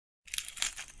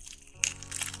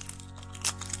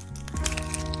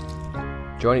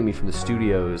Joining me from the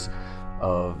studios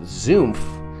of Zoomf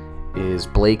is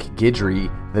Blake Guidry,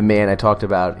 the man I talked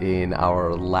about in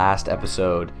our last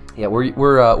episode. Yeah,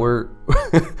 we're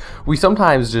we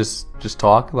sometimes just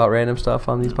talk about random stuff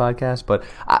on these podcasts, but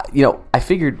I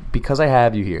figured because I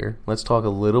have you here, let's talk a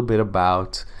little bit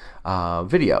about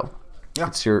video. Yeah,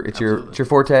 it's your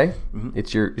forte. Mm-hmm.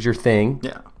 It's your thing.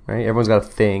 Yeah, right. Everyone's got a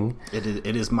thing. It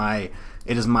is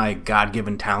my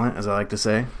God-given talent, as I like to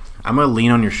say. I'm gonna lean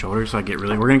on your shoulder so we're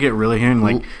gonna get really here, and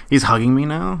like he's hugging me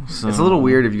now. So. It's a little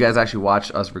weird if you guys actually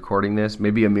watch us recording this.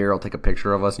 Maybe Amir will take a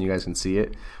picture of us and you guys can see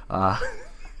it.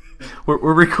 We're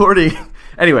recording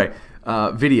anyway.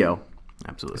 Video,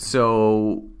 absolutely.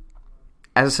 So,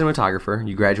 as a cinematographer,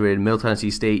 you graduated Middle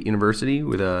Tennessee State University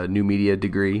with a new media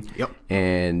degree. Yep.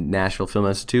 And Nashville Film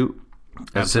Institute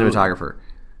as Absolutely. a cinematographer.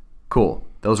 Cool.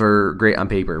 Those are great on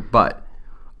paper, but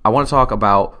I want to talk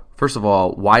about, first of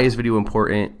all, why is video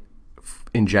important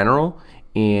in general,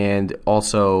 and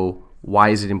also why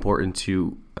is it important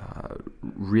to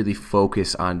really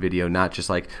focus on video, not just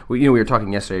like we were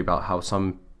talking yesterday about how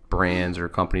some brands or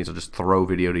companies will just throw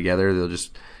video together. It's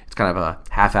kind of a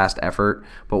half-assed effort,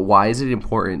 but why is it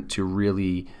important to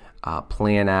really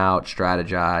plan out,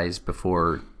 strategize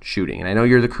before shooting? And I know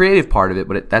you're the creative part of it,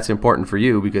 but that's important for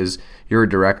you because you're a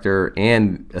director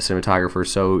and a cinematographer,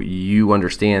 so you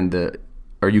understand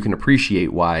you can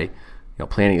appreciate why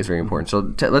planning is very important.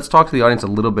 So let's talk to the audience a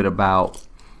little bit about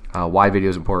why video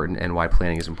is important and why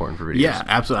planning is important for videos. Yeah,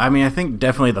 absolutely. I mean, I think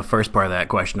definitely the first part of that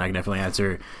question I can definitely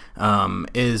answer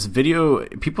is video.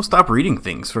 People stop reading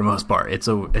things for the most part. It's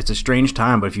a strange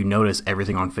time, but if you notice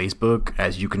everything on Facebook,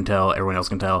 as you can tell, everyone else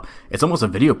can tell, it's almost a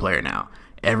video player now.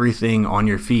 Everything on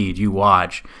your feed you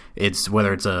watch,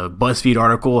 whether it's a BuzzFeed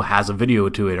article has a video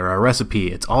to it or a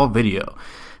recipe, it's all video.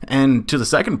 And to the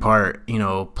second part,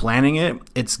 planning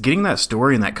it's getting that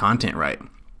story and that content right.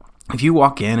 If you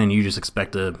walk in and you just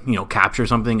expect to, capture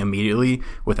something immediately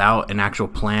without an actual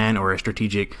plan or a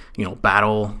strategic,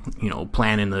 battle,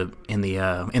 plan in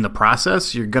the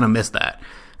process, you're gonna miss that.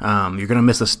 You're gonna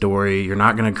miss a story. You're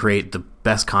not gonna create the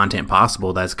best content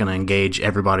possible that's gonna engage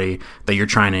everybody that you're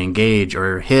trying to engage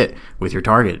or hit with your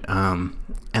target. And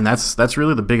that's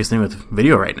really the biggest thing with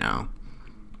video right now.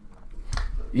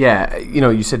 Yeah,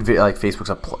 you said like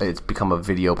Facebook's it's become a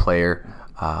video player,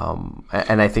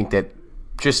 and I think that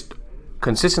just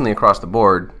consistently across the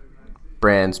board,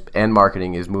 brands and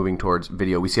marketing is moving towards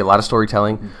video. We see a lot of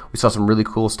storytelling. We saw some really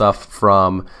cool stuff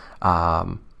from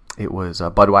it was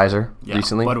Budweiser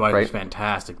recently. Budweiser's right?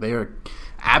 fantastic. They are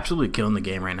absolutely killing the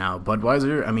game right now.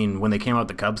 Budweiser, I mean, when they came out with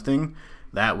the Cubs thing,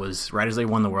 that was right as they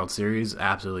won the World Series.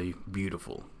 Absolutely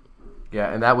beautiful.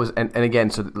 Yeah, and that was and again,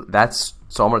 so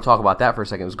I'm going to talk about that for a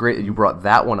second. It was great that you brought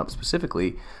that one up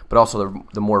specifically, but also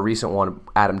the more recent one,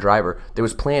 Adam Driver. There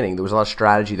was planning. There was a lot of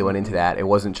strategy that went into that. It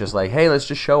wasn't just like, hey, let's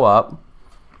just show up,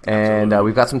 and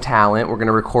we've got some talent. We're going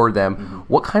to record them. Mm-hmm.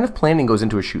 What kind of planning goes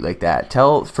into a shoot like that?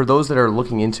 Tell, for those that are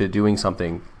looking into doing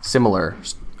something similar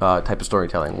type of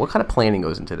storytelling, what kind of planning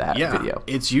goes into that video?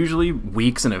 It's usually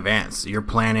weeks in advance. You're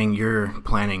planning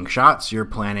shots, you're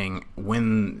planning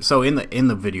so in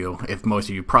the video, if most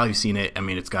of you probably seen it, I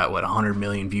mean, it's got 100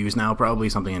 million views now, probably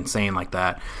something insane like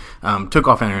that. Took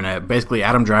off internet. Basically,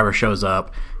 Adam Driver shows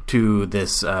up to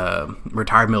this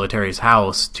retired military's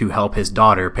house to help his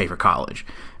daughter pay for college.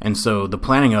 And so the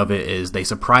planning of it is they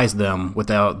surprise them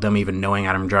without them even knowing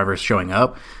Adam Driver is showing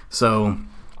up. So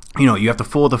you have to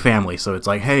fool the family. So it's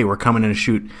like, hey, we're coming in to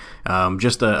shoot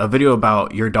just a video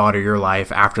about your daughter, your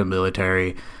life after the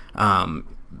military.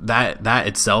 That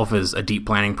itself is a deep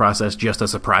planning process just to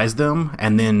surprise them,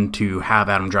 and then to have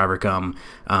Adam Driver come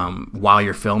while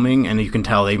you're filming, and you can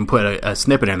tell they even put a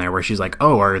snippet in there where she's like,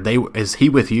 "Oh, is he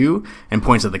with you?" and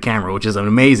points at the camera, which is an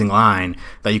amazing line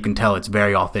that you can tell it's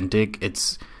very authentic.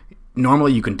 It's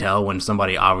normally you can tell when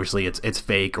somebody obviously it's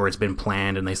fake or it's been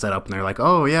planned and they set up and they're like,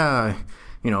 "Oh yeah,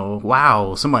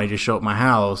 wow, somebody just showed up my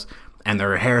house and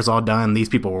their hair's all done. These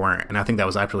people weren't." And I think that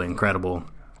was absolutely incredible.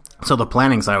 So the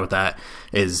planning side with that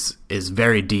is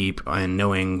very deep in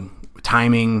knowing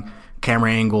timing,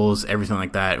 camera angles, everything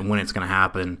like that, and when it's going to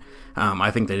happen. I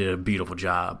think they did a beautiful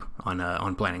job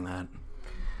on planning that.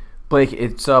 Blake,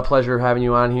 it's a pleasure having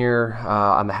you on here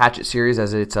on the Hatchet series,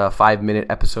 as it's 5-minute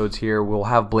episodes here. We'll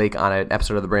have Blake on an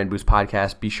episode of the Brand Boost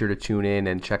podcast. Be sure to tune in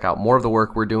and check out more of the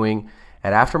work we're doing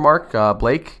at Aftermark.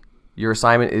 Blake, your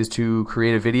assignment is to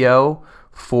create a video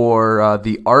for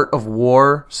the Art of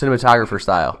War cinematographer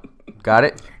style. Got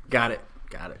it? Got it.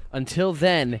 Until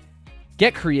then,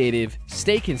 get creative,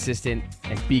 stay consistent,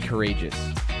 and be courageous.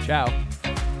 Ciao.